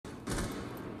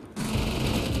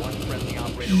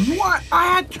What? I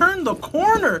had turned the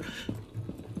corner.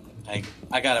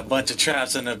 I got a bunch of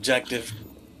traps and objective.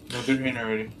 No, they're in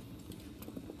already.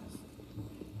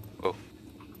 Oh.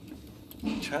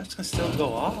 Traps can still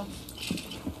go off.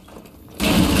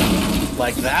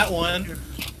 Like that one.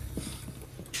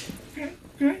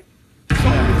 Okay.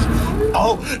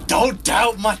 Oh, don't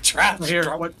doubt my traps. Right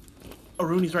here, what?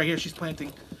 Aruni's right here. She's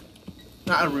planting.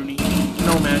 Not Aruni.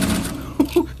 No, man.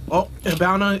 Oh,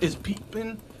 Ibana is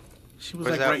peeping. She was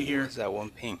Where's like that, right here. Where's that one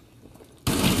ping?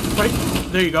 Right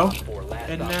there you go.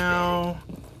 And now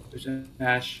There's an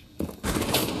Ash.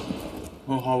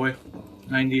 Oh, hallway.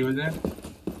 90 was there.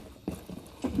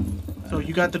 so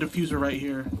you got the diffuser right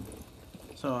here.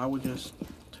 So I would just.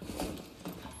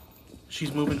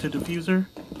 She's moving to diffuser.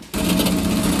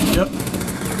 Yep.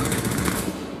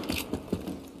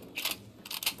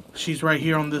 She's right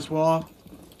here on this wall.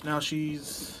 Now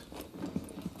she's.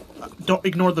 Don't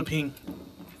ignore the ping.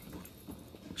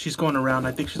 She's going around.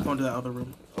 I think she's going to that other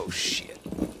room. Oh shit.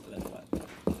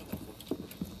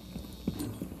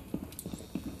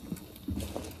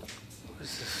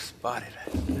 Where's this spotted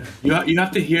at? You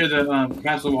have to hear the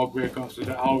castle wall break off, so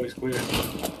they're always clear.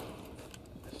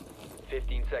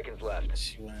 15 seconds left.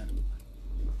 She went.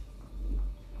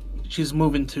 She's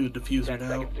moving to diffuser 10 now.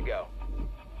 seconds to go.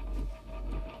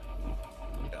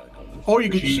 Oh, you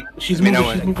could. She's I mean, moving.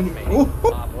 I She's went- moving. Oh,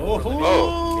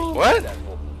 Oh, what?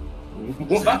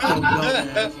 What? What?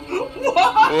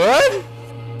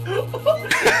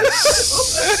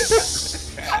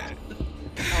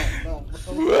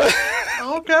 What?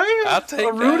 okay. I'll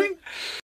take Rudy.